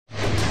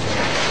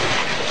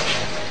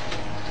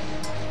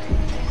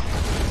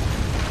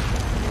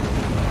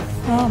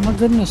Oh my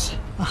goodness,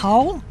 a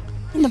hole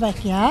in the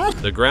backyard?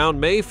 The ground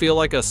may feel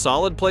like a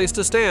solid place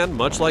to stand,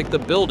 much like the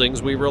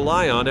buildings we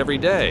rely on every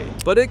day.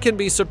 But it can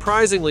be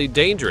surprisingly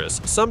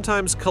dangerous,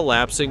 sometimes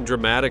collapsing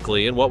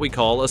dramatically in what we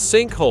call a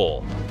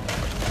sinkhole.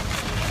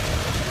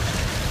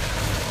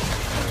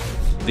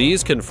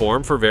 These can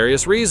form for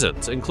various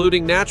reasons,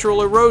 including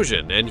natural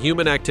erosion and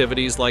human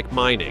activities like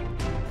mining.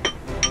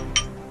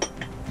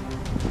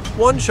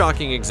 One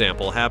shocking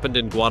example happened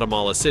in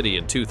Guatemala City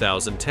in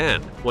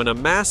 2010, when a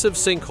massive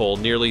sinkhole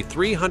nearly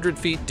 300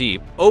 feet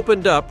deep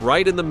opened up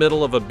right in the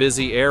middle of a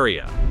busy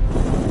area.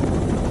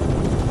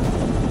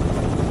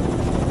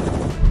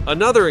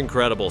 Another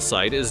incredible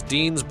sight is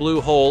Dean's Blue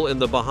Hole in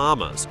the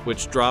Bahamas,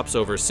 which drops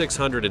over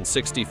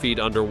 660 feet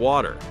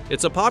underwater.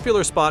 It's a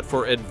popular spot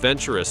for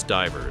adventurous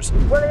divers.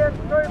 Williams,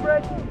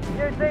 Newbridge,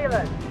 New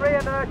Zealand, free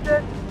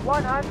immersion,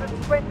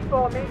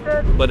 124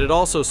 meters. But it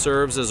also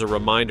serves as a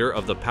reminder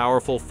of the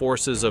powerful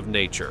forces of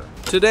nature.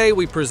 Today,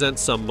 we present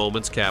some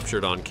moments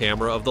captured on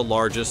camera of the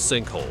largest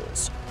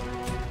sinkholes.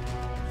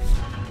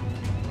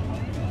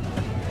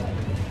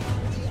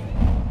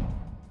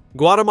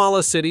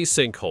 Guatemala City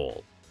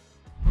sinkhole.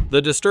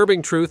 The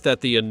disturbing truth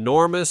that the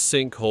enormous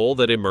sinkhole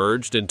that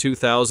emerged in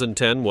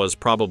 2010 was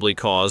probably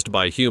caused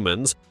by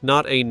humans,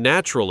 not a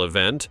natural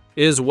event,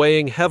 is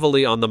weighing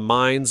heavily on the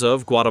minds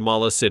of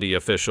Guatemala City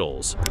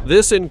officials.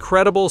 This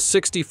incredible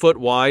 60-foot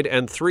wide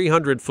and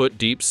 300-foot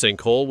deep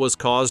sinkhole was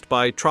caused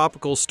by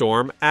Tropical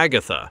Storm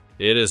Agatha.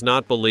 It is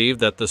not believed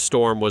that the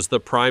storm was the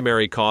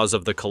primary cause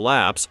of the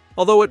collapse,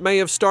 although it may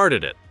have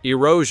started it.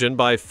 Erosion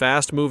by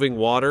fast-moving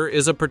water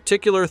is a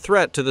particular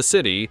threat to the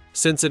city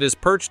since it is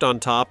perched on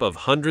top of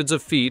hundreds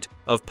of feet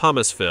of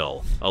pumice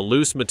fill, a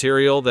loose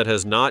material that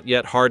has not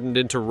yet hardened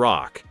into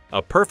rock.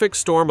 A perfect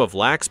storm of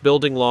lax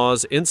building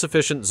laws,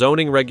 insufficient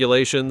zoning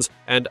regulations,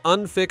 and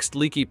unfixed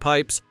leaky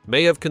pipes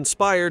may have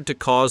conspired to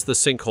cause the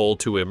sinkhole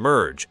to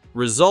emerge,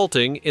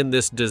 resulting in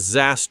this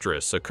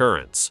disastrous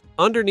occurrence.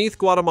 Underneath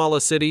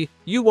Guatemala City,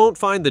 you won't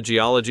find the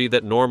geology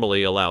that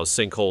normally allows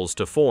sinkholes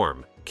to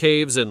form.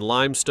 Caves in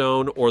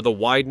limestone or the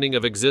widening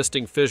of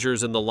existing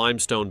fissures in the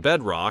limestone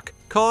bedrock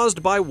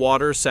caused by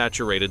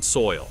water-saturated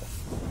soil.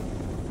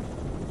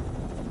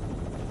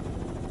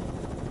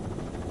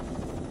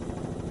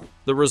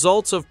 The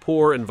results of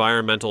poor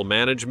environmental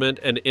management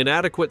and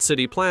inadequate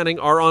city planning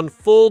are on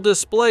full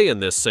display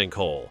in this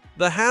sinkhole.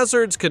 The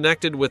hazards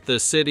connected with the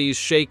city's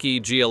shaky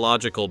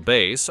geological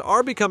base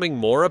are becoming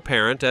more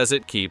apparent as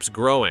it keeps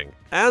growing.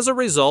 As a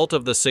result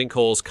of the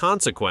sinkhole's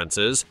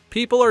consequences,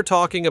 people are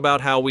talking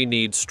about how we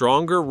need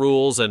stronger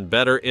rules and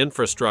better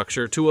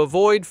infrastructure to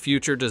avoid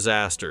future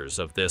disasters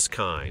of this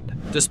kind.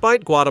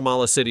 Despite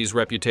Guatemala City's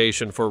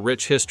reputation for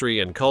rich history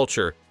and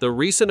culture, the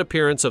recent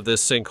appearance of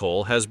this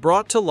sinkhole has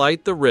brought to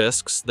light the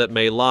risks that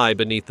may lie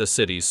beneath the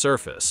city's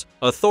surface.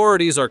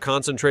 Authorities are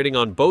concentrating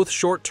on both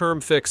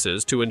short-term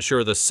fixes to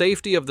ensure the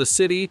safety of the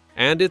city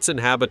and its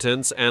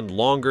inhabitants and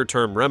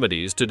longer-term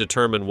remedies to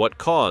determine what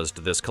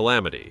caused this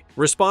calamity.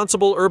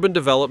 Responsible urban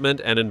development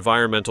and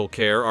environmental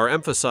care are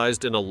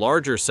emphasized in a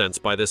larger sense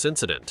by this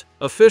incident.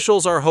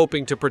 Officials are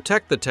hoping to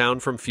protect the town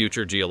from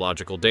future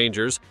geological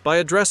dangers by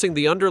addressing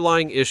the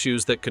underlying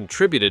issues that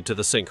contributed to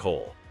the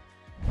sinkhole.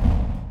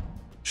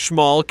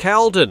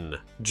 Schmalkalden,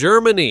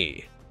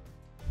 Germany.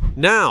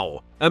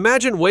 Now,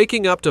 imagine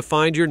waking up to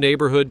find your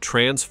neighborhood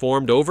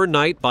transformed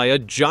overnight by a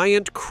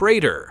giant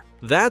crater.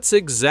 That's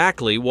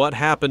exactly what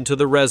happened to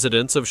the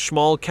residents of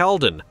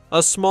Schmalkalden,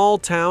 a small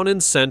town in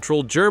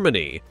central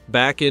Germany,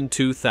 back in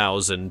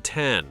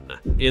 2010.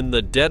 In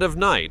the dead of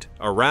night,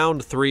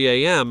 around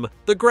 3 a.m.,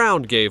 the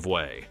ground gave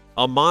way.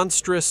 A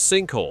monstrous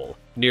sinkhole,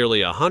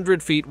 nearly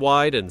 100 feet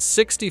wide and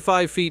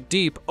 65 feet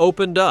deep,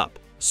 opened up,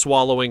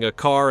 swallowing a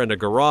car and a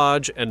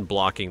garage and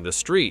blocking the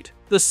street.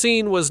 The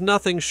scene was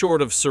nothing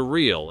short of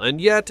surreal, and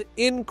yet,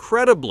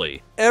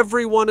 incredibly,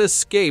 everyone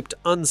escaped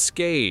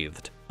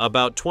unscathed.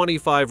 About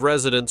 25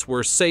 residents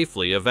were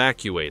safely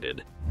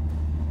evacuated.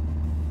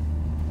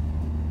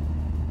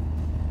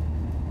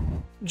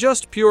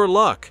 Just pure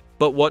luck,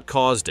 but what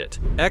caused it?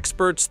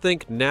 Experts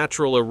think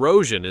natural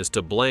erosion is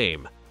to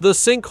blame. The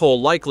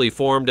sinkhole likely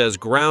formed as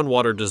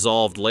groundwater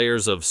dissolved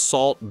layers of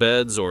salt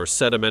beds or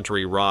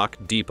sedimentary rock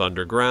deep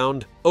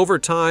underground. Over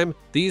time,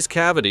 these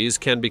cavities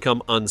can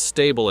become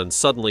unstable and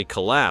suddenly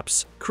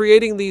collapse,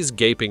 creating these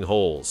gaping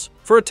holes.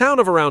 For a town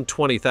of around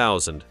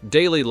 20,000,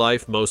 daily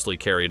life mostly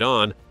carried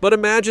on, but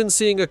imagine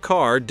seeing a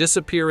car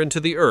disappear into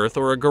the earth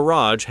or a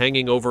garage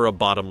hanging over a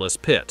bottomless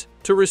pit.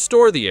 To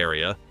restore the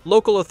area,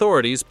 local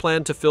authorities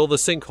plan to fill the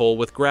sinkhole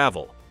with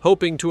gravel,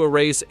 hoping to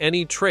erase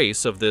any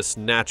trace of this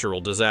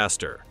natural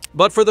disaster.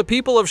 But for the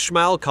people of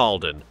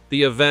Schmalkalden,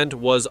 the event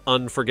was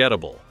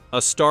unforgettable,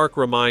 a stark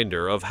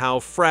reminder of how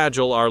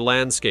fragile our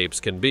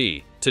landscapes can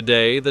be.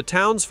 Today, the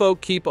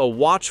townsfolk keep a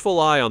watchful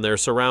eye on their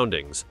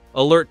surroundings,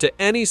 alert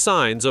to any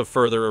signs of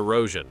further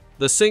erosion.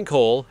 The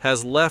sinkhole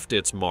has left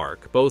its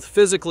mark, both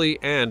physically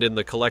and in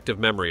the collective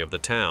memory of the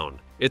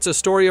town. It's a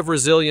story of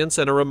resilience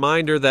and a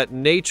reminder that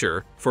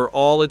nature, for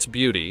all its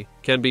beauty,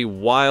 can be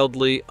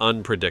wildly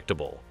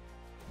unpredictable.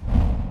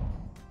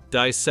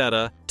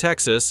 Diceta,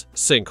 Texas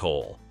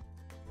sinkhole.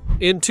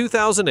 In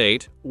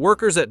 2008,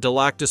 workers at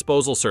Delac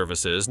Disposal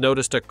Services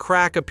noticed a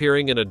crack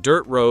appearing in a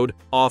dirt road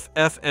off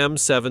FM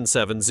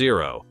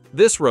 770.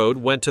 This road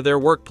went to their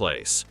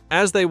workplace.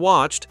 As they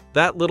watched,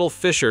 that little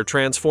fissure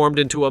transformed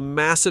into a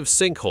massive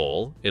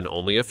sinkhole in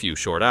only a few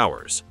short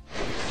hours.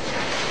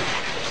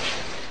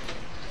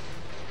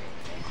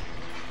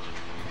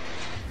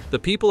 The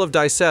people of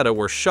Diceta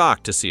were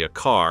shocked to see a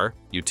car,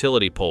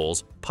 utility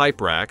poles, pipe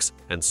racks,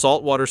 and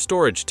saltwater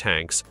storage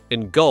tanks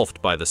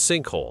engulfed by the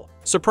sinkhole.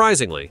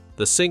 Surprisingly,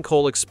 the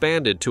sinkhole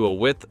expanded to a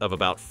width of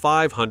about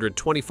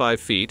 525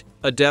 feet,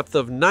 a depth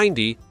of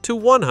 90 to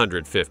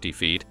 150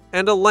 feet,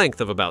 and a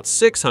length of about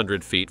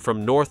 600 feet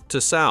from north to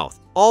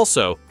south.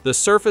 Also, the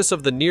surface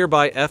of the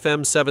nearby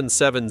FM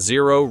 770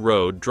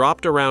 road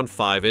dropped around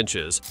 5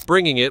 inches,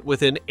 bringing it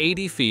within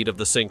 80 feet of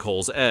the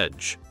sinkhole's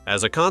edge.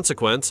 As a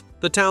consequence,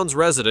 the town's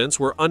residents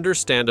were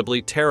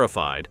understandably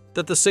terrified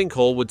that the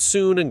sinkhole would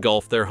soon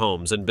engulf their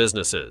homes and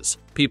businesses.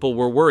 People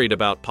were worried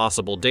about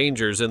possible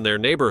dangers in their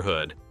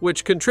neighborhood,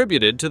 which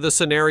contributed to the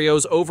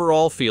scenario's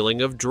overall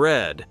feeling of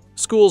dread.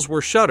 Schools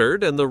were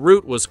shuttered and the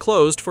route was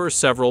closed for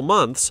several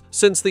months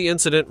since the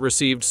incident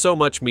received so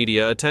much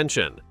media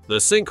attention. The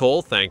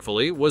sinkhole,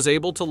 thankfully, was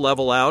able to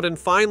level out and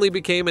finally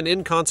became an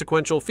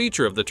inconsequential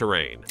feature of the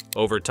terrain.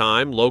 Over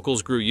time,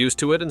 locals grew used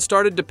to it and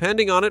started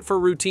depending on it for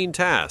routine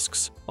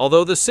tasks.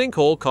 Although the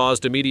sinkhole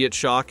caused immediate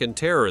shock and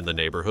terror in the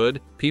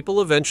neighborhood,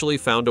 people eventually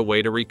found a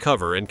way to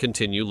recover and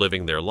continue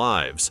living their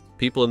lives.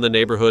 People in the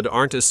neighborhood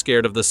aren't as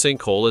scared of the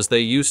sinkhole as they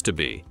used to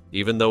be,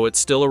 even though it's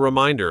still a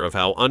reminder of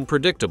how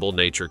unpredictable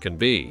nature can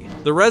be.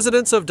 The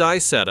residents of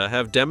Diceta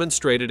have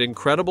demonstrated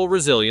incredible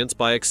resilience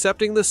by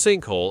accepting the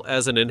sinkhole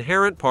as an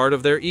inherent part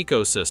of their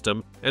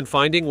ecosystem and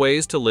finding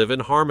ways to live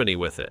in harmony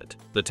with it.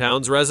 The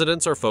town's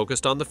residents are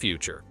focused on the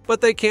future,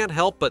 but they can't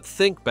help but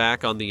think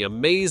back on the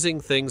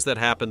amazing things that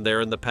happened there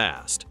in the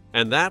past,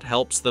 and that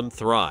helps them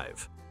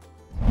thrive.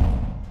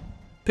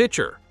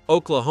 Pitcher,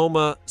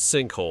 Oklahoma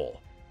sinkhole.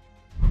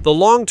 The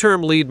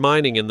long-term lead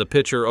mining in the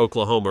Pitcher,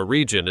 Oklahoma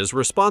region is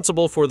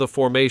responsible for the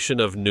formation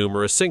of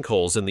numerous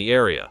sinkholes in the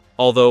area.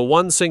 Although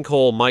one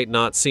sinkhole might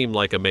not seem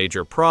like a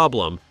major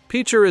problem,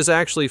 Pitcher is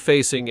actually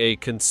facing a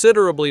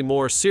considerably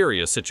more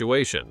serious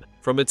situation.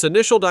 From its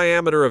initial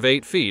diameter of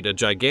 8 feet, a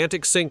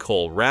gigantic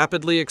sinkhole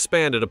rapidly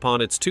expanded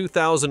upon its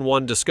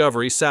 2001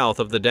 discovery south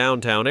of the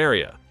downtown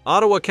area.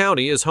 Ottawa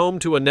County is home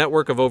to a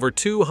network of over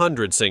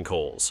 200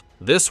 sinkholes,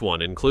 this one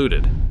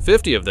included.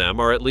 50 of them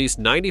are at least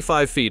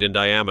 95 feet in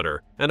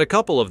diameter, and a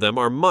couple of them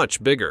are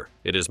much bigger.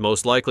 It is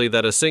most likely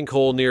that a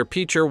sinkhole near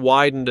Pitcher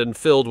widened and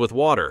filled with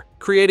water,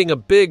 creating a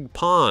big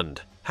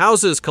pond.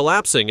 Houses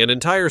collapsing and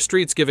entire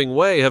streets giving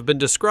way have been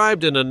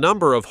described in a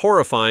number of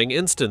horrifying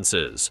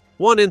instances.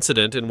 One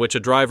incident in which a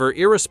driver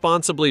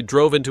irresponsibly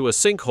drove into a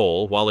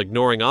sinkhole while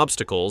ignoring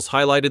obstacles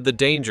highlighted the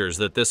dangers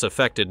that this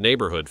affected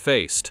neighborhood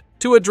faced.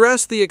 To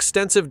address the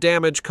extensive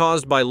damage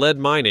caused by lead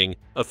mining,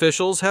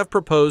 officials have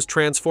proposed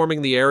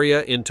transforming the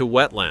area into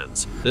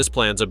wetlands. This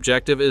plan's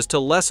objective is to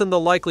lessen the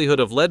likelihood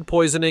of lead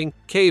poisoning,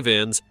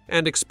 cave-ins,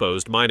 and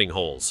exposed mining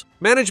holes.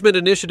 Management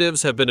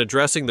initiatives have been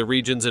addressing the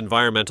region's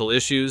environmental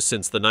issues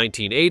since the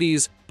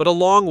 1980s, but a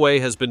long way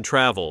has been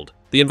traveled.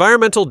 The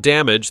environmental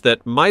damage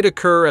that might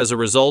occur as a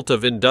result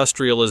of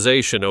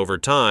industrialization over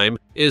time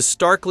is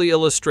starkly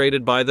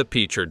illustrated by the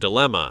Pitcher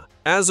dilemma.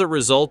 As a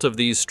result of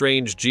these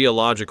strange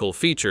geological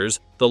features,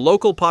 the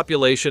local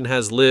population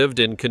has lived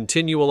in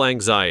continual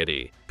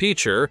anxiety.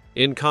 Pitcher,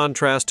 in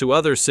contrast to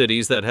other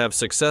cities that have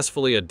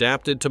successfully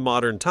adapted to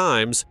modern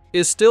times,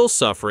 is still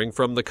suffering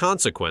from the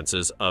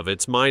consequences of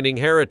its mining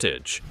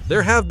heritage.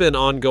 There have been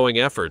ongoing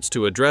efforts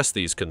to address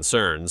these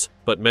concerns,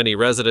 but many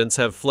residents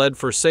have fled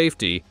for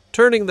safety,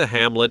 turning the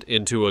hamlet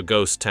into a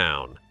ghost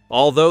town.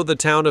 Although the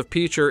town of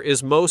Pitcher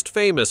is most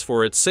famous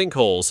for its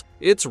sinkholes,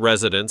 its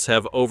residents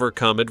have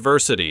overcome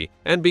adversity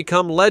and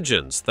become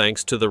legends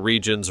thanks to the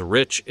region's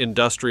rich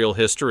industrial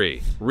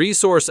history.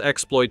 Resource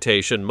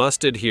exploitation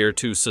must adhere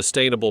to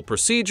sustainable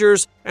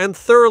procedures and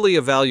thoroughly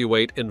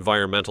evaluate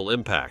environmental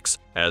impacts,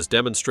 as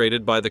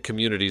demonstrated by the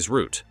community's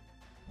route.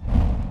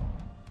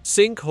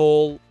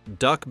 Sinkhole,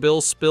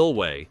 Duckbill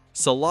Spillway,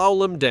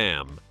 Siloam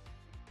Dam.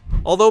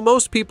 Although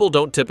most people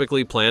don't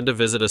typically plan to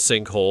visit a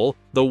sinkhole,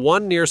 the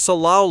one near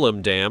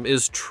Siloam Dam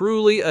is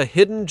truly a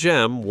hidden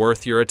gem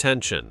worth your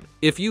attention.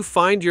 If you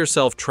find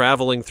yourself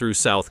traveling through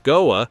South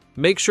Goa,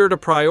 make sure to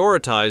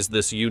prioritize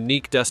this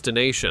unique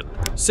destination.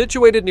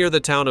 Situated near the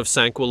town of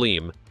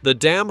Sankholes, the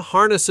dam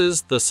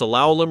harnesses the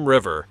Siloam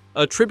River,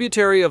 a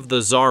tributary of the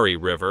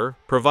Zari River,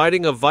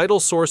 providing a vital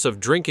source of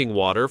drinking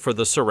water for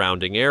the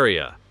surrounding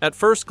area. At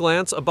first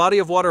glance, a body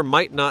of water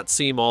might not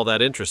seem all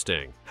that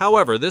interesting.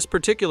 However, this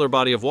particular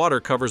body of water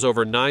covers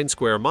over 9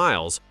 square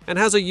miles and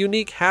has a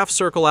unique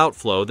half-circle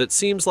outflow that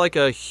seems like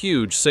a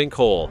huge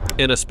sinkhole.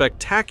 In a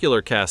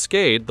spectacular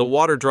cascade, the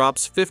water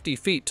drops 50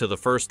 feet to the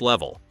first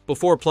level,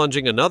 before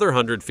plunging another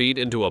 100 feet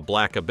into a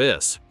black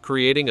abyss,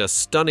 creating a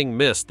stunning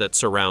mist that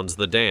surrounds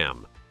the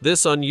dam.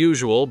 This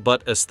unusual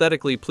but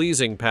aesthetically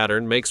pleasing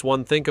pattern makes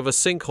one think of a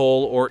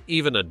sinkhole or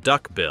even a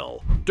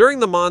duckbill. During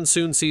the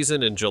monsoon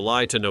season in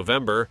July to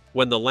November,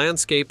 when the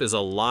landscape is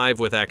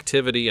alive with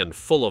activity and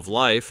full of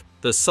life,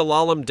 the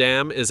Sinkholes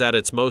Dam is at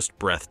its most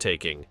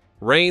breathtaking.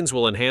 Rains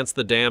will enhance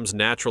the dam's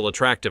natural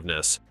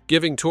attractiveness,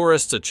 giving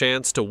tourists a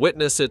chance to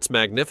witness its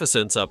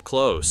magnificence up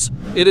close.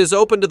 It is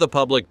open to the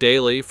public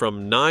daily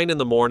from 9 in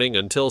the morning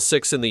until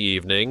 6 in the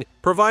evening,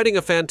 providing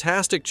a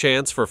fantastic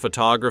chance for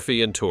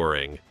photography and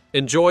touring.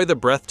 Enjoy the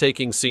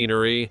breathtaking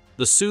scenery,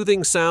 the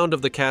soothing sound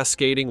of the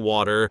cascading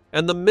water,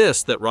 and the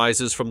mist that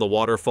rises from the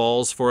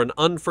waterfalls for an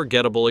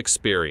unforgettable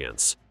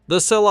experience. The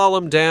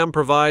Sinkholes Dam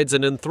provides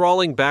an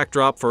enthralling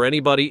backdrop for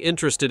anybody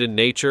interested in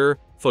nature,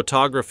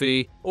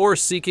 photography, or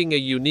seeking a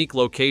unique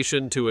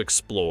location to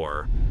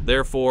explore.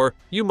 Therefore,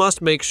 you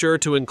must make sure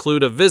to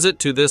include a visit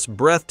to this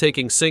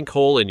breathtaking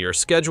sinkhole in your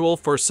schedule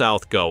for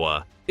South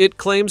Goa. It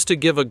claims to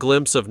give a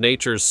glimpse of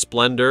nature's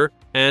splendor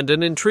and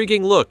an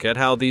intriguing look at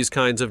how these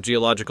kinds of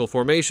geological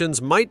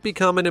formations might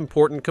become an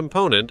important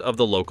component of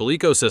the local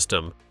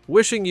ecosystem.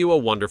 Wishing you a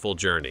wonderful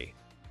journey.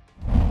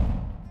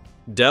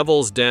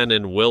 Devil's Den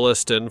in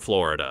Williston,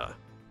 Florida.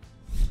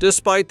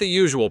 Despite the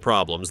usual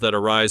problems that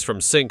arise from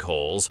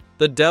sinkholes,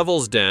 the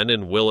Devil's Den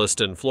in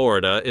Williston,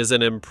 Florida is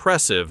an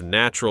impressive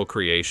natural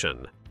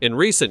creation. In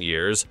recent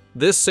years,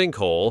 this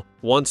sinkhole,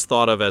 once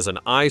thought of as an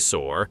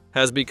eyesore,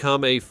 has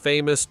become a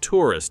famous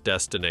tourist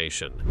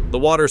destination. The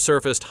water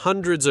surfaced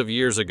hundreds of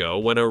years ago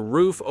when a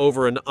roof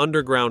over an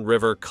underground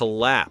river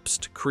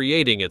collapsed,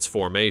 creating its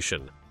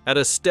formation. At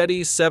a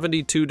steady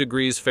 72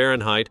 degrees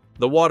Fahrenheit,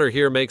 the water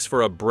here makes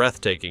for a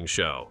breathtaking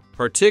show,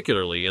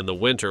 particularly in the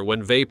winter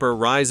when vapor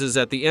rises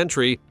at the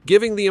entry,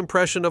 giving the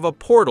impression of a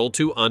portal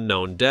to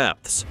unknown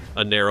depths.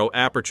 A narrow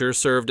aperture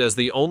served as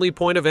the only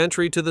point of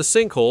entry to the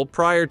sinkhole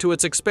prior to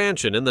its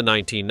expansion in the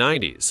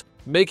 1990s,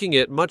 making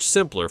it much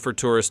simpler for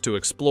tourists to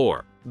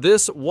explore.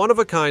 This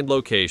one-of-a-kind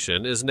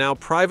location is now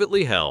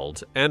privately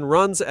held and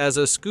runs as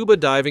a scuba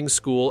diving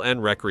school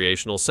and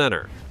recreational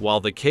center. While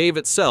the cave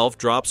itself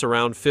drops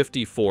around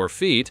 54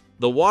 feet,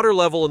 the water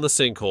level in the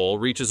sinkhole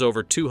reaches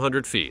over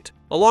 200 feet.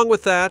 Along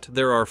with that,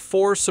 there are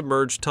 4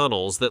 submerged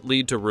tunnels that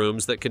lead to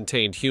rooms that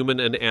contained human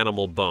and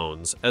animal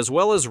bones, as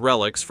well as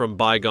relics from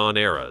bygone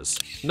eras.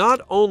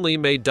 Not only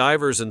may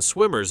divers and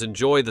swimmers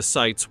enjoy the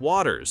site's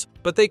waters,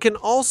 but they can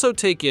also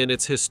take in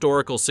its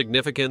historical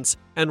significance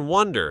and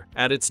wonder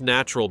at its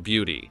natural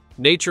beauty.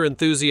 Nature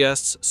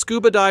enthusiasts,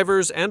 scuba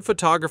divers, and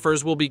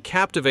photographers will be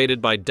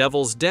captivated by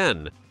Devil's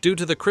Den due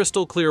to the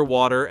crystal clear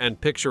water and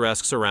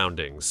picturesque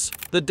surroundings.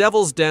 The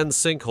Devil's Den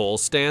sinkhole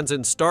stands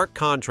in stark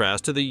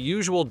contrast to the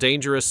usual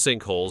dangerous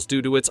sinkholes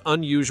due to its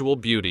unusual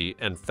beauty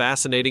and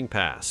fascinating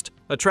past.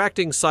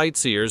 Attracting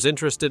sightseers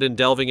interested in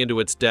delving into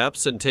its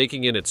depths and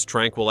taking in its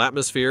tranquil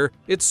atmosphere,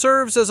 it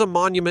serves as a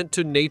monument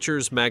to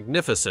nature's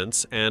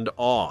magnificence and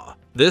awe.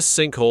 This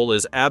sinkhole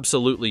is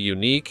absolutely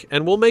unique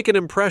and will make an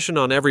impression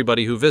on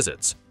everybody who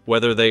visits,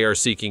 whether they are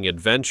seeking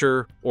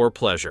adventure or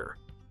pleasure.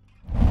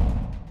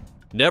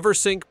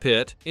 Neversink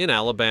Pit in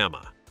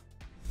Alabama.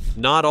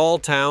 Not all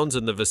towns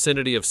in the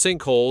vicinity of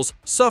sinkholes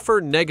suffer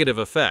negative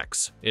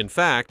effects. In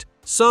fact,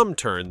 some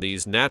turn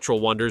these natural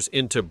wonders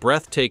into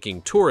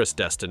breathtaking tourist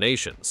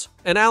destinations.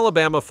 An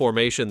Alabama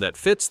formation that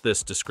fits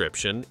this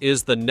description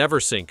is the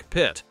Neversink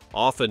Pit,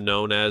 often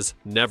known as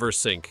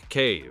Neversink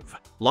Cave.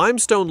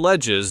 Limestone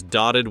ledges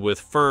dotted with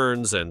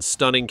ferns and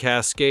stunning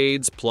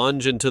cascades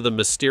plunge into the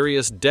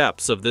mysterious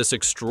depths of this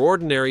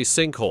extraordinary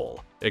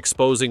sinkhole,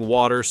 exposing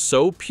water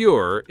so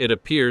pure it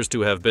appears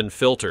to have been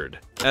filtered.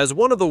 As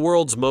one of the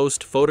world's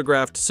most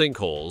photographed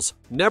sinkholes,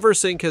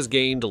 Neversink has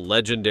gained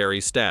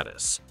legendary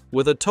status.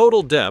 With a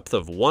total depth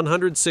of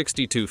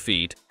 162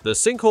 feet, the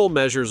sinkhole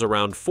measures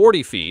around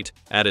 40 feet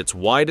at its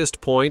widest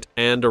point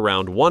and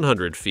around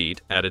 100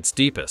 feet at its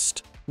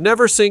deepest.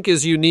 Neversink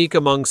is unique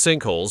among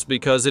sinkholes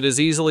because it is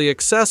easily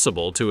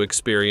accessible to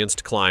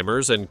experienced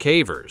climbers and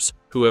cavers,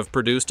 who have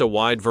produced a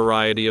wide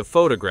variety of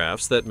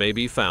photographs that may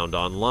be found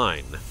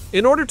online.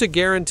 In order to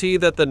guarantee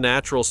that the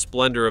natural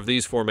splendor of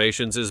these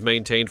formations is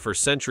maintained for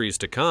centuries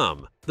to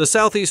come, the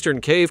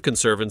Southeastern Cave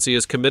Conservancy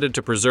is committed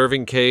to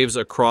preserving caves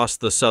across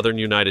the southern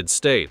United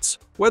States.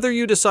 Whether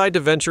you decide to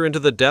venture into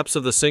the depths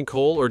of the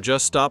sinkhole or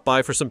just stop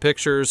by for some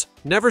pictures,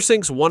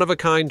 Neversink's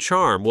one-of-a-kind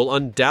charm will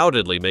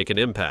undoubtedly make an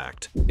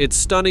impact. Its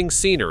stunning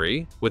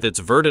scenery, with its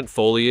verdant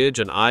foliage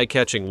and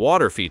eye-catching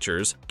water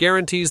features,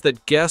 guarantees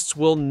that guests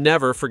will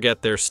never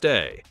forget their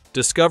stay.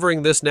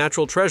 Discovering this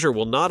natural treasure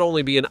will not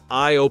only be an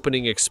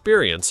eye-opening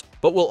experience,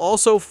 but will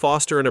also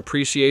foster an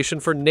appreciation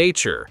for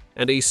nature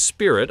and a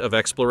spirit of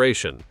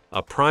exploration.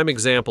 A prime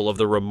example of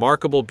the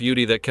remarkable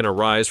beauty that can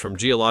arise from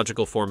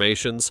geological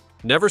formations,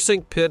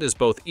 Neversink Pit is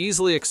both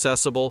easily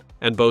accessible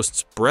and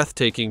boasts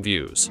breathtaking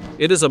views.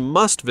 It is a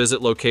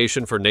must-visit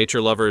location for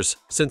nature lovers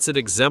since it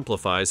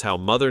exemplifies how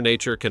Mother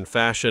Nature can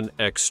fashion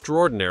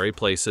extraordinary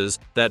places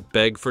that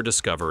beg for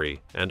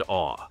discovery and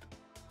awe.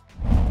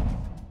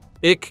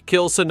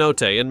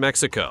 Cenote in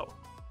Mexico.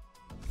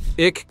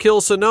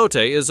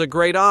 Cenote is a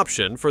great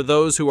option for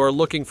those who are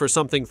looking for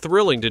something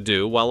thrilling to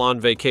do while on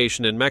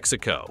vacation in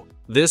Mexico.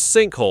 This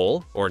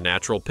sinkhole, or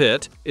natural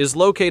pit, is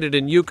located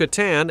in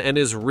Yucatan and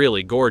is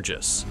really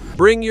gorgeous.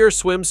 Bring your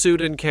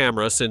swimsuit and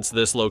camera since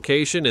this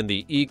location in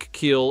the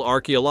Sinkholes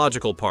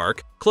Archaeological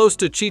Park, close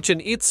to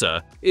Chichen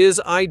Itza, is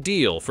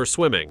ideal for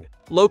swimming.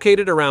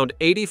 Located around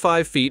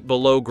 85 feet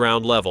below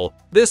ground level,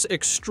 this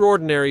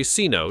extraordinary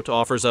cenote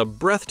offers a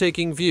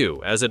breathtaking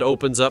view as it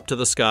opens up to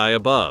the sky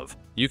above.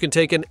 You can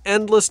take an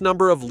endless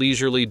number of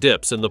leisurely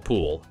dips in the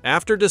pool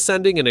after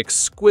descending an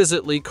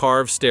exquisitely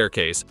carved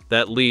staircase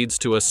that leads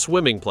to a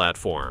swimming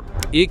platform.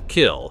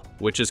 Sinkholes,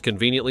 which is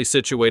conveniently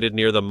situated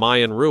near the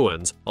Mayan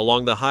ruins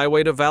along the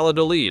highway to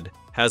Valladolid,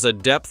 has a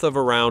depth of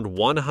around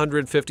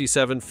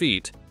 157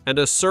 feet and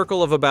a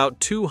circle of about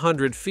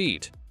 200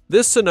 feet.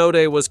 This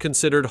cenote was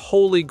considered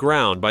holy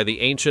ground by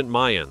the ancient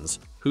Mayans,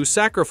 who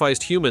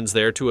sacrificed humans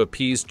there to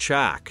appease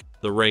Chak,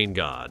 the rain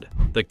god.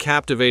 The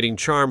captivating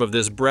charm of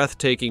this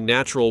breathtaking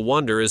natural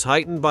wonder is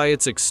heightened by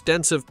its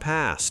extensive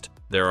past.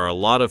 There are a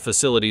lot of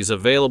facilities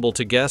available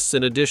to guests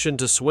in addition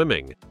to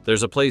swimming.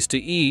 There's a place to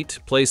eat,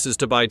 places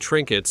to buy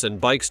trinkets,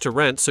 and bikes to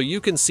rent so you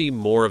can see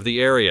more of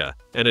the area.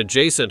 An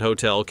adjacent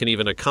hotel can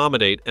even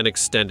accommodate an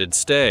extended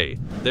stay.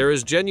 There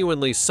is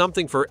genuinely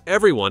something for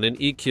everyone in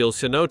Sinkholes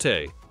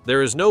cenote.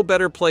 There is no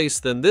better place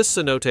than this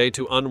cenote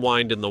to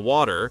unwind in the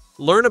water,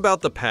 learn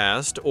about the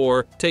past,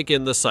 or take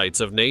in the sights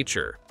of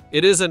nature.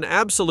 It is an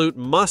absolute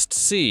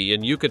must-see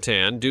in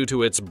Yucatan due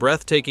to its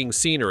breathtaking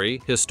scenery,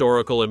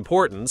 historical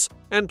importance,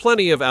 and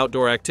plenty of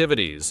outdoor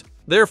activities.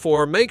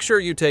 Therefore, make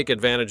sure you take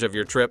advantage of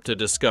your trip to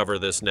discover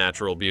this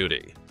natural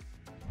beauty.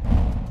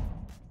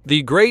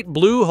 The Great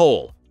Blue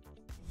Hole.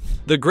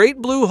 The Great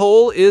Blue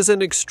Hole is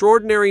an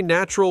extraordinary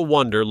natural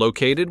wonder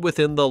located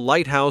within the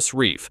Lighthouse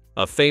Reef,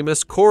 a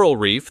famous coral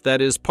reef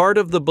that is part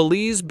of the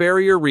Belize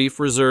Barrier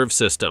Reef Reserve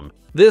System.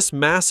 This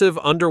massive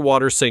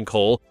underwater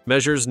sinkhole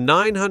measures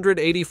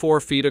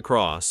 984 feet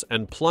across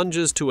and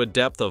plunges to a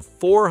depth of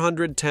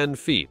 410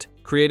 feet,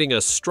 creating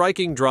a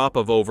striking drop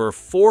of over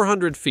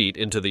 400 feet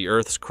into the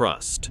Earth's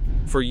crust.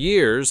 For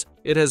years,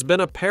 it has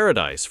been a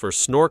paradise for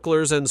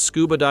snorkelers and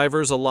scuba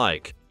divers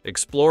alike.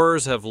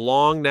 Explorers have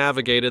long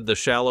navigated the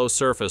shallow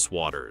surface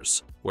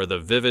waters, where the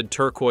vivid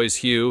turquoise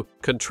hue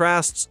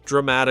contrasts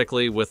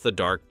dramatically with the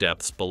dark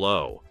depths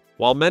below.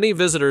 While many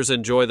visitors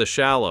enjoy the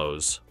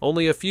shallows,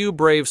 only a few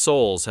brave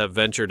souls have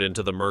ventured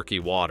into the murky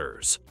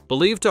waters.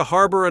 Believed to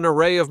harbor an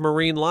array of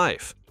marine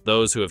life,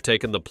 those who have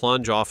taken the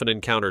plunge often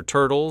encounter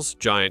turtles,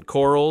 giant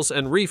corals,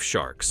 and reef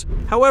sharks.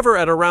 However,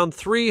 at around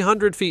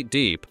 300 feet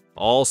deep,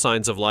 all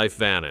signs of life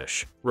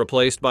vanish,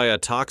 replaced by a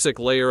toxic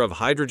layer of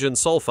hydrogen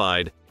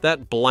sulfide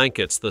that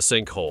blankets the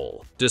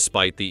sinkhole.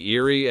 Despite the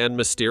eerie and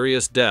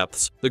mysterious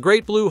depths, the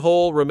Great Blue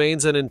Hole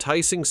remains an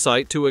enticing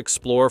sight to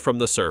explore from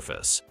the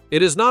surface.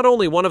 It is not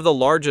only one of the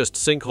largest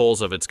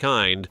sinkholes of its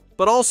kind,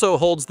 but also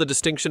holds the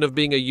distinction of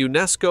being a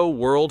UNESCO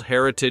World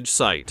Heritage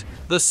Site.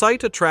 The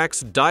site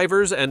attracts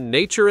divers and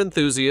nature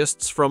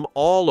enthusiasts from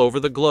all over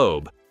the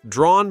globe,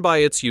 drawn by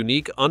its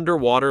unique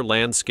underwater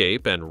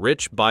landscape and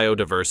rich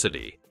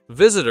biodiversity.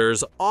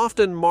 Visitors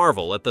often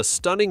marvel at the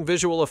stunning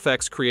visual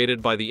effects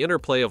created by the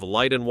interplay of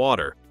light and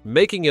water,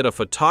 making it a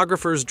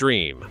photographer's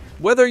dream.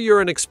 Whether you're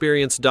an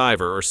experienced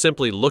diver or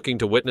simply looking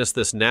to witness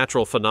this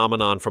natural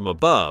phenomenon from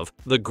above,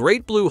 the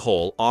Great Blue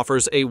Hole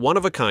offers a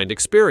one-of-a-kind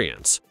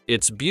experience.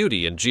 Its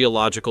beauty and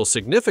geological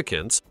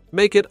significance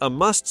make it a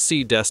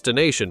must-see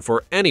destination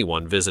for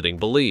anyone visiting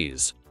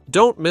Belize.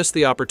 Don't miss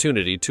the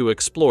opportunity to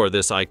explore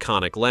this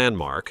iconic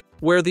landmark,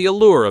 where the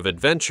allure of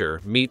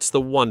adventure meets the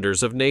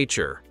wonders of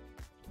nature.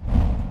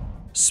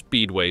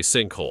 Speedway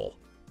Sinkhole.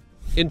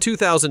 In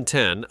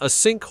 2010, a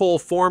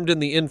sinkhole formed in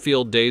the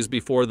infield days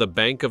before the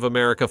Bank of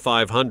America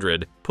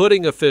 500,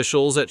 putting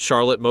officials at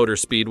Charlotte Motor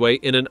Speedway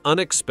in an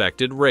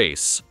unexpected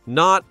race.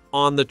 Not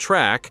on the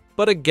track,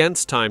 but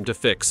against time to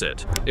fix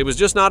it. It was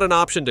just not an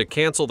option to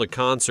cancel the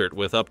concert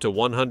with up to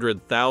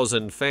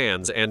 100,000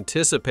 fans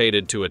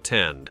anticipated to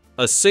attend.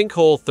 A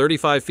sinkhole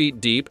 35 feet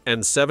deep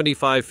and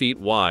 75 feet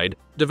wide,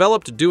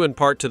 developed due in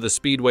part to the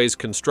speedway's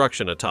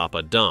construction atop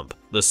a dump.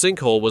 The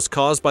sinkhole was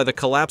caused by the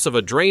collapse of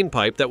a drain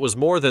pipe that was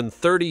more than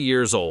 30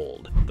 years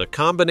old. The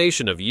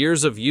combination of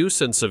years of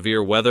use and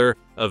severe weather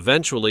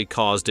eventually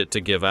caused it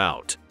to give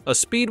out. A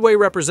speedway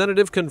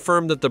representative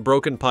confirmed that the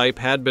broken pipe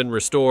had been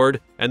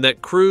restored and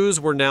that crews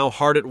were now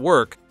hard at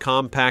work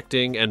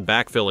compacting and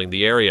backfilling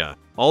the area.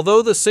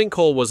 Although the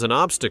sinkhole was an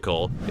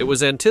obstacle, it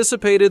was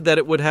anticipated that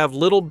it would have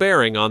little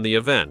bearing on the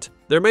event.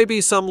 There may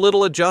be some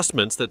little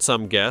adjustments that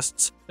some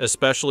guests,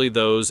 especially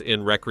those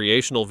in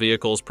recreational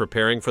vehicles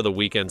preparing for the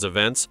weekend's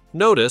events,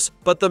 notice,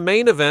 but the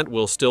main event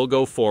will still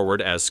go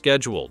forward as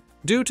scheduled.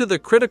 Due to the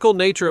critical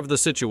nature of the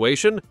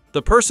situation,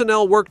 the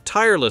personnel worked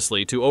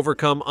tirelessly to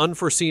overcome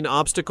unforeseen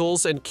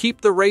obstacles and keep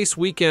the race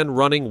weekend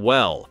running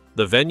well.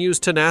 The venue's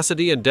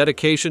tenacity and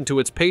dedication to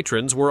its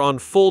patrons were on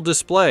full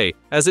display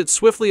as it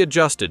swiftly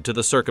adjusted to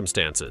the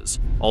circumstances.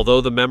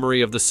 Although the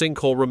memory of the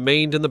sinkhole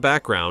remained in the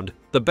background,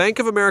 the Bank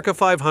of America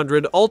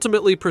 500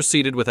 ultimately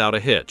proceeded without a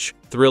hitch,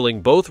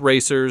 thrilling both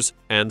racers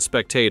and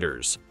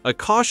spectators. A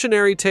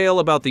cautionary tale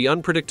about the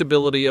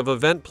unpredictability of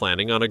event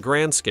planning on a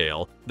grand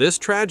scale, this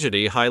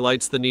tragedy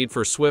highlights the need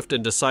for swift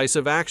and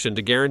decisive action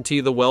to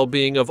guarantee the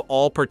well-being of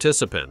all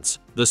participants.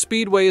 The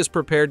Speedway is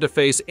prepared to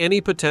face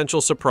any potential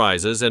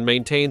surprises and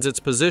maintains its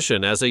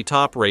position as a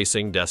top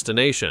racing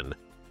destination.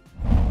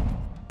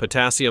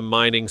 Potassium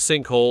mining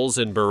sinkholes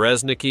in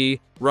Berezniki,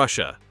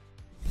 Russia.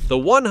 The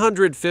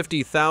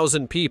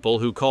 150,000 people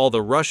who call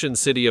the Russian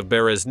city of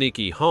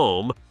Berezniki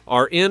home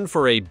are in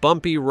for a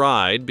bumpy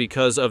ride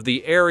because of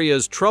the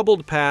area's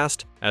troubled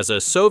past as a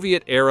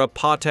Soviet-era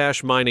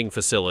potash mining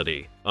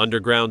facility.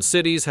 Underground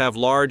cities have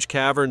large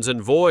caverns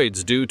and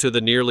voids due to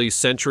the nearly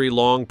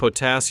century-long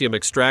potassium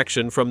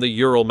extraction from the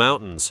Ural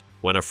Mountains.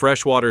 When a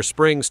freshwater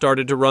spring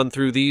started to run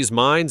through these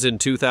mines in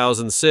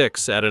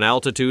 2006 at an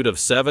altitude of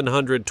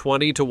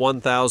 720 to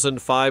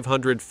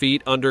 1,500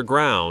 feet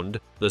underground,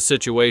 the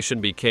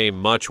situation became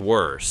much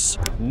worse.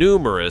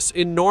 Numerous,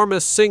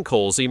 enormous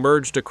sinkholes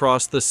emerged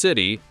across the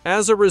city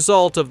as a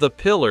result of the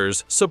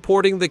pillars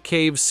supporting the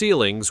cave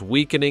ceilings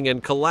weakening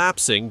and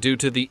collapsing due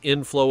to the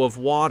inflow of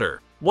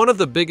water. One of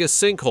the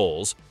biggest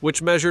sinkholes,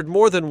 which measured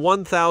more than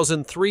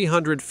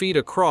 1,300 feet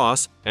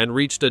across and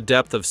reached a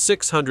depth of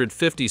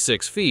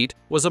 656 feet,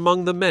 was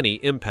among the many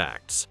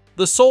impacts.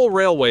 The sole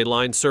railway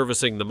line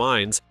servicing the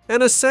mines,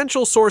 an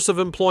essential source of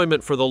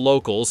employment for the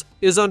locals,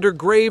 is under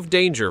grave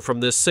danger from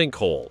this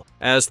sinkhole.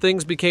 As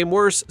things became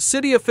worse,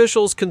 city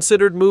officials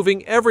considered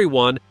moving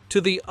everyone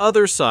to the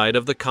other side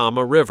of the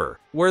Kama River,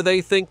 where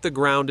they think the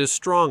ground is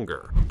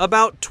stronger.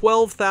 About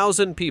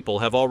 12,000 people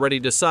have already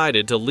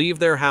decided to leave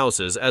their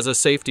houses as a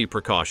safety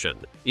precaution,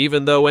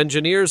 even though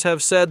engineers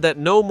have said that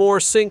no more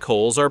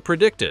sinkholes are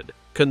predicted.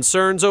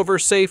 Concerns over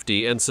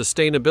safety and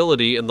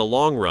sustainability in the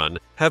long run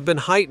have been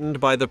heightened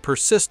by the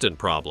persistent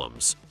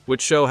problems,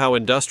 which show how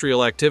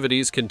industrial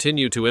activities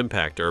continue to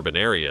impact urban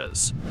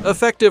areas.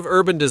 Effective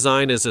urban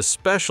design is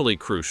especially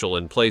crucial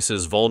in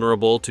places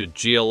vulnerable to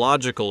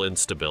geological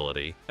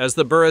instability, as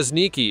the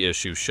Berezniki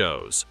issue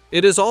shows.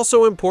 It is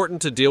also important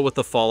to deal with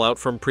the fallout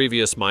from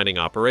previous mining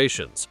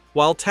operations.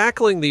 While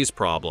tackling these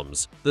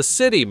problems, the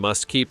city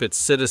must keep its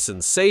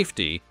citizens'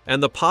 safety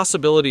and the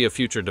possibility of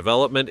future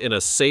development in a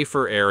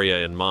safer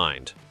area in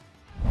mind.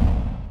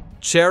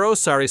 Cerro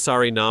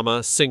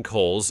Sarisarinama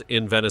sinkholes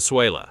in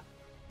Venezuela.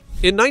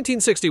 In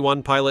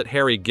 1961, pilot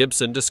Harry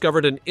Gibson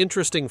discovered an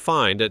interesting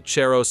find at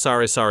Cerro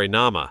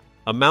Sarisarinama,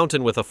 a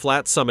mountain with a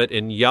flat summit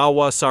in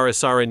Yawa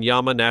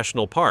Sarisarinama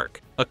National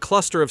Park, a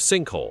cluster of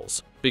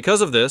sinkholes.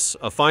 Because of this,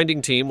 a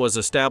finding team was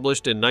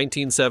established in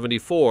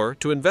 1974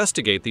 to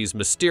investigate these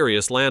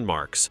mysterious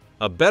landmarks.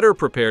 A better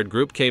prepared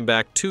group came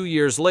back 2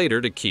 years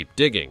later to keep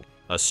digging.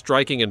 A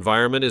striking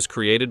environment is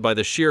created by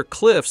the sheer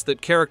cliffs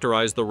that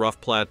characterize the rough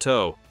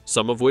plateau,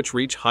 some of which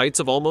reach heights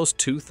of almost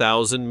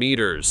 2,000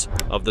 meters.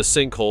 Of the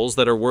sinkholes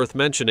that are worth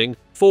mentioning,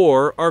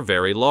 4 are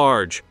very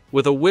large,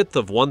 with a width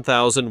of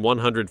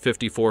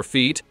 1,154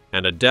 feet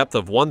and a depth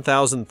of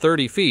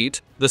 1,030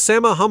 feet. The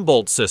Sama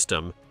Humboldt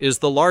system is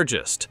the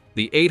largest.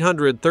 The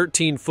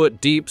 813-foot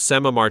deep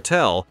Sama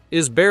Martel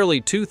is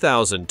barely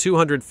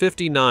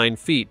 2,259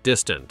 feet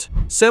distant.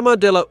 Sama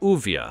de la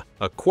Uvia,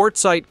 a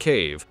quartzite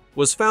cave,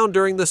 was found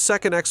during the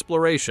second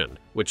exploration,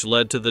 which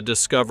led to the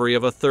discovery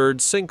of a third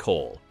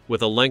sinkhole.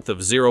 With a length of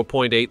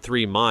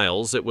 0.83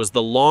 miles, it was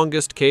the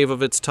longest cave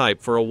of its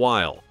type for a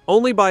while.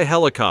 Only by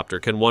helicopter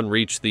can one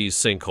reach these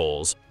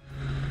sinkholes,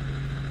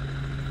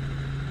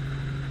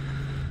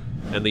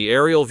 and the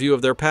aerial view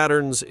of their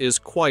patterns is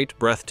quite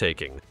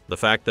breathtaking. The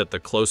fact that the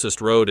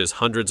closest road is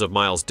hundreds of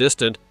miles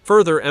distant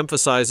further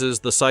emphasizes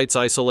the site's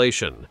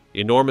isolation.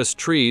 Enormous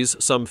trees,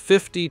 some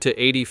 50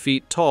 to 80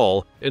 feet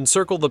tall,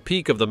 encircle the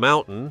peak of the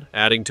mountain,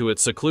 adding to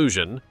its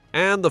seclusion,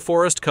 and the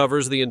forest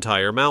covers the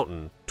entire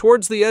mountain.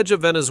 Towards the edge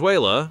of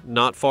Venezuela,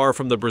 not far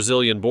from the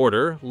Brazilian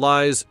border,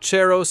 lies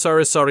Cerro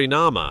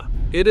Sarisarinama.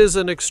 It is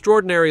an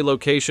extraordinary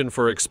location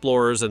for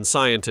explorers and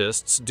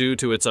scientists due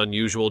to its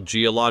unusual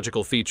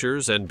geological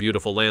features and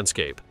beautiful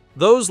landscape.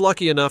 Those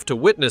lucky enough to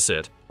witness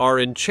it are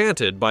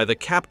enchanted by the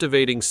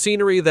captivating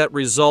scenery that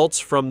results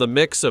from the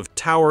mix of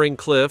towering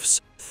cliffs,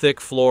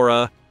 thick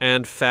flora,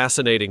 and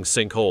fascinating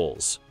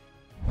sinkholes.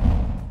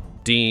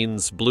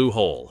 Dean's Blue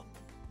Hole.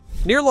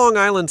 Near Long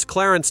Island's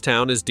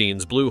Clarencetown is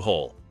Dean's Blue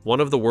Hole, one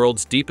of the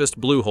world's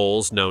deepest blue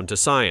holes known to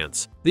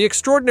science. The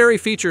extraordinary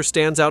feature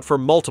stands out for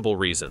multiple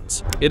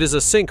reasons. It is a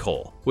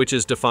sinkhole, which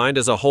is defined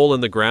as a hole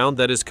in the ground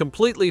that is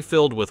completely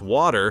filled with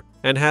water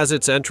and has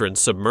its entrance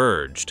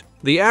submerged.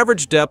 The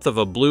average depth of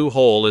a blue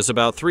hole is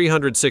about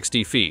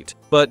 360 feet,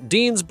 but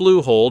Dean's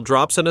Blue Hole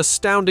drops an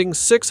astounding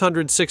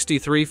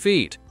 663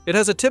 feet. It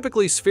has a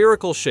typically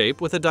spherical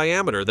shape with a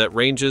diameter that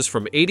ranges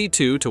from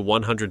 82 to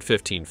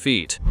 115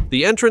 feet.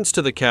 The entrance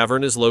to the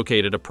cavern is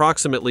located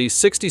approximately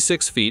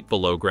 66 feet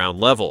below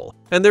ground level,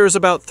 and there is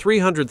about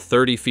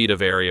 330 feet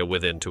of area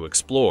within to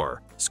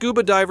explore.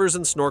 Scuba divers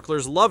and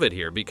snorkelers love it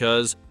here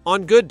because,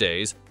 on good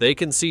days, they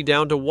can see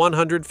down to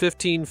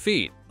 115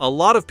 feet. A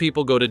lot of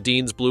people go to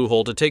Dean's Blue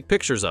Hole to take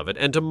pictures of it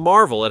and to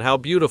marvel at how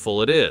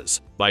beautiful it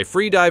is. By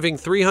freediving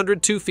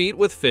 302 feet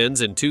with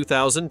fins in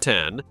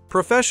 2010,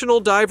 professional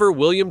diver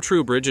William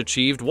Trubridge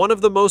achieved one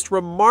of the most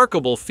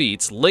remarkable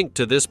feats linked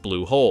to this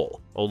blue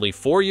hole. Only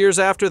 4 years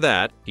after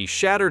that, he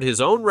shattered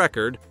his own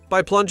record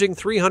by plunging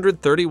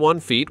 331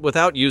 feet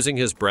without using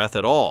his breath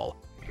at all,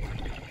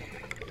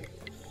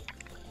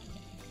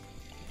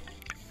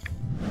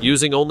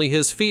 using only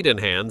his feet and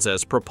hands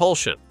as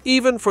propulsion.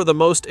 Even for the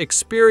most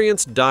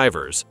experienced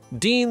divers,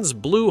 Dean's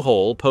Blue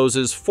Hole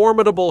poses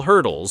formidable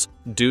hurdles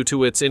due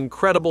to its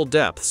incredible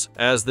depths,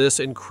 as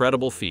this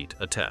incredible feat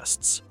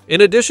attests.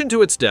 In addition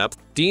to its depth,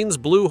 Dean's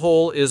Blue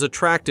Hole is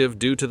attractive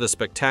due to the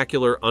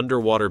spectacular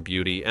underwater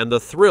beauty and the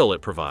thrill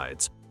it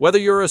provides. Whether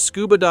you're a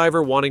scuba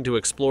diver wanting to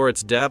explore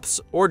its depths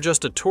or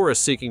just a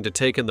tourist seeking to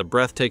take in the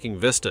breathtaking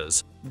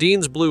vistas,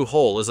 Dean's Blue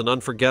Hole is an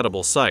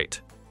unforgettable sight.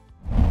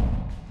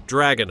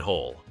 Dragon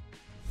Hole.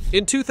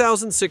 In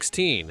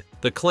 2016,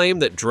 the claim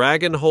that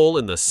Dragon Hole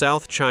in the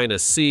South China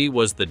Sea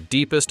was the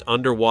deepest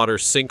underwater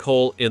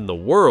sinkhole in the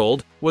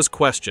world was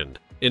questioned.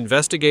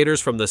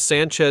 Investigators from the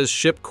Sanchez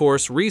Ship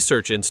Course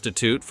Research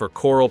Institute for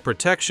Coral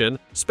Protection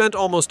spent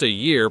almost a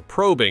year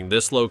probing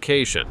this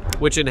location,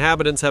 which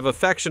inhabitants have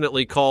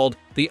affectionately called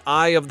the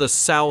Eye of the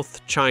South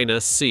China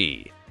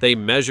Sea. They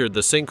measured the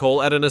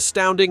sinkhole at an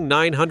astounding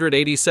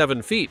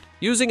 987 feet,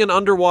 using an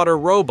underwater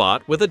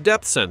robot with a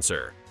depth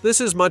sensor. This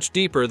is much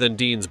deeper than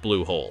Dean's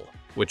Blue Hole,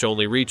 which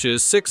only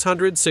reaches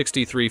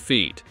 663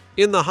 feet.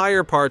 In the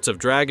higher parts of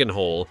Dragon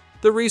Hole,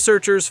 the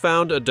researchers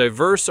found a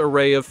diverse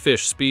array of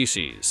fish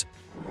species.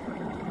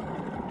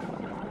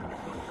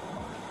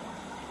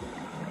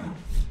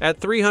 At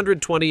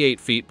 328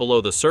 feet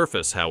below the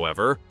surface,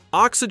 however,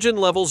 oxygen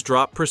levels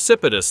drop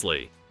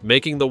precipitously,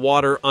 making the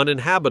water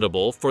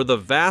uninhabitable for the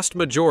vast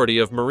majority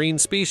of marine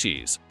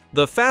species.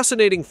 The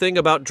fascinating thing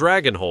about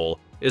Dragon Hole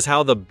is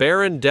how the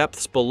barren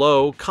depths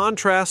below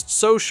contrast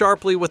so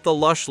sharply with the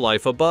lush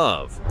life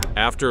above.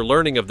 After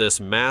learning of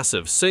this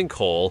massive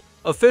sinkhole,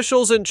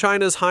 officials in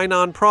China's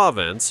Hainan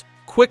province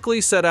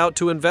quickly set out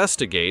to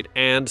investigate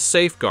and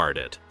safeguard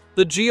it.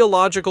 The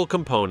geological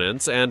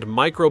components and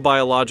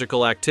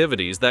microbiological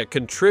activities that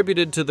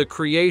contributed to the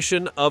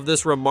creation of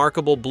this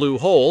remarkable blue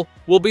hole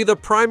will be the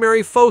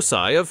primary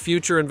foci of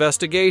future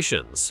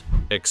investigations.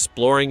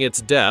 Exploring its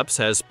depths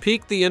has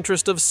piqued the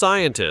interest of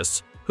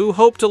scientists who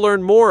hope to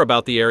learn more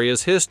about the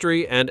area's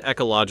history and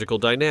ecological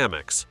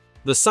dynamics.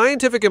 The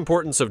scientific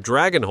importance of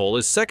Dragon Hole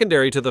is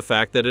secondary to the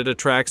fact that it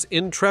attracts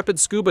intrepid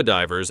scuba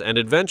divers and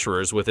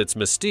adventurers with its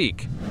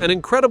mystique, an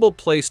incredible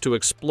place to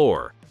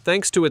explore,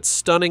 thanks to its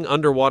stunning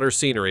underwater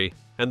scenery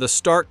and the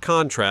stark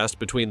contrast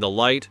between the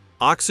light,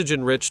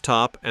 oxygen-rich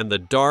top and the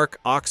dark,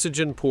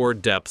 oxygen-poor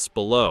depths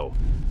below.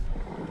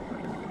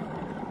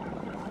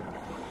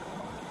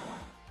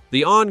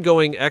 The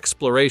ongoing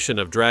exploration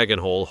of Dragon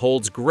Hole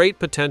holds great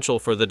potential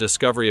for the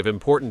discovery of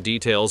important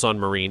details on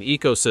marine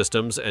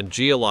ecosystems and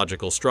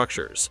geological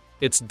structures.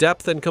 Its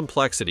depth and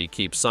complexity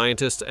keep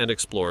scientists and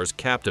explorers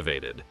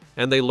captivated,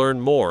 and they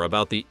learn more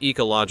about the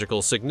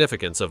ecological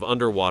significance of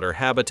underwater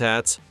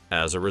habitats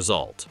as a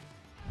result.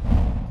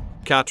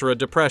 Qatra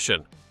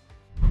Depression.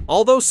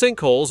 Although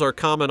sinkholes are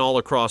common all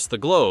across the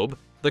globe,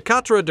 the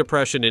Qatra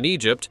Depression in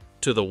Egypt,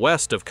 to the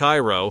west of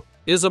Cairo,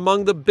 is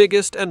among the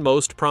biggest and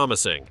most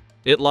promising.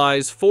 It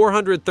lies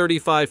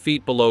 435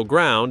 feet below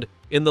ground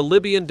in the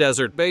Libyan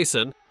desert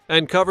basin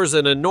and covers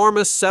an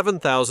enormous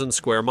 7,000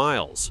 square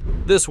miles.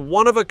 This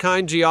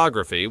one-of-a-kind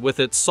geography, with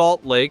its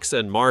salt lakes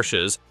and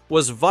marshes,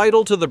 was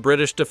vital to the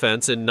British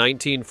defense in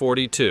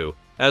 1942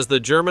 as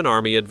the German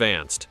army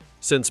advanced,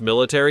 since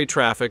military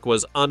traffic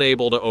was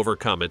unable to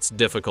overcome its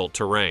difficult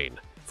terrain.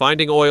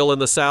 Finding oil in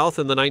the south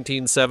in the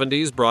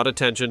 1970s brought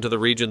attention to the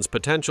region's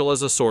potential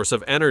as a source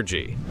of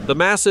energy. The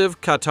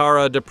massive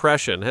Qatra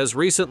Depression has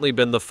recently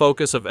been the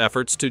focus of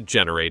efforts to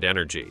generate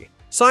energy.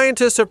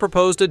 Scientists have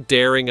proposed a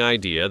daring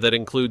idea that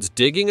includes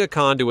digging a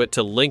conduit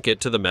to link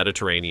it to the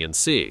Mediterranean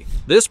Sea.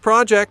 This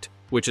project,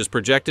 which is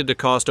projected to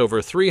cost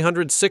over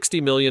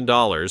 $360 million,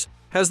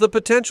 has the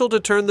potential to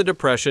turn the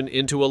depression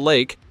into a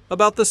lake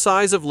about the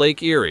size of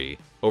Lake Erie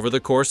over the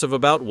course of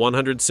about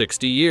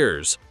 160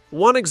 years.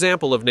 One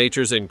example of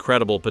nature's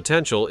incredible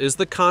potential is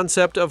the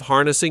concept of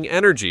harnessing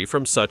energy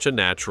from such a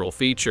natural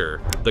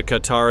feature. The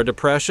Qatra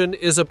Depression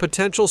is a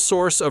potential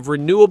source of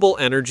renewable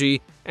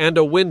energy and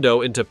a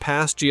window into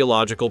past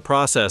geological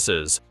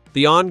processes.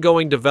 The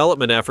ongoing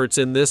development efforts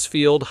in this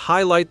field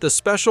highlight the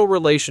special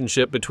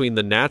relationship between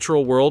the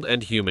natural world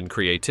and human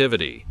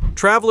creativity.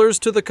 Travelers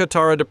to the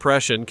Qatra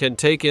Depression can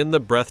take in the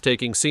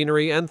breathtaking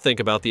scenery and think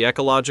about the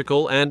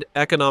ecological and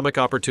economic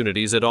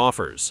opportunities it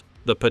offers.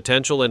 The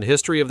potential and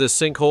history of this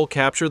sinkhole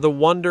capture the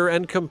wonder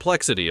and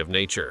complexity of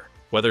nature.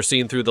 Whether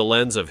seen through the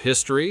lens of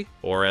history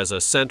or as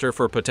a center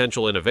for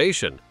potential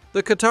innovation,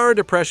 the Qatra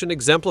Depression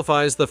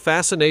exemplifies the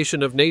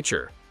fascination of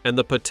nature and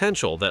the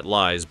potential that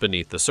lies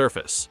beneath the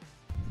surface.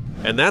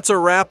 And that's a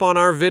wrap on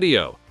our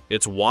video.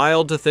 It's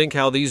wild to think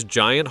how these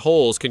giant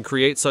holes can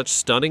create such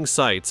stunning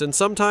sights and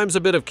sometimes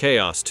a bit of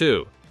chaos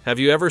too. Have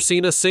you ever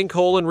seen a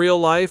sinkhole in real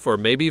life or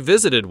maybe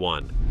visited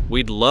one?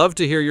 We'd love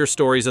to hear your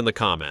stories in the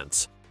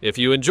comments. If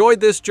you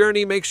enjoyed this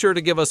journey, make sure to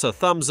give us a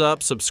thumbs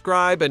up,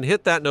 subscribe, and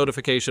hit that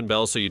notification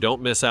bell so you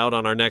don't miss out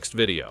on our next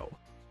video.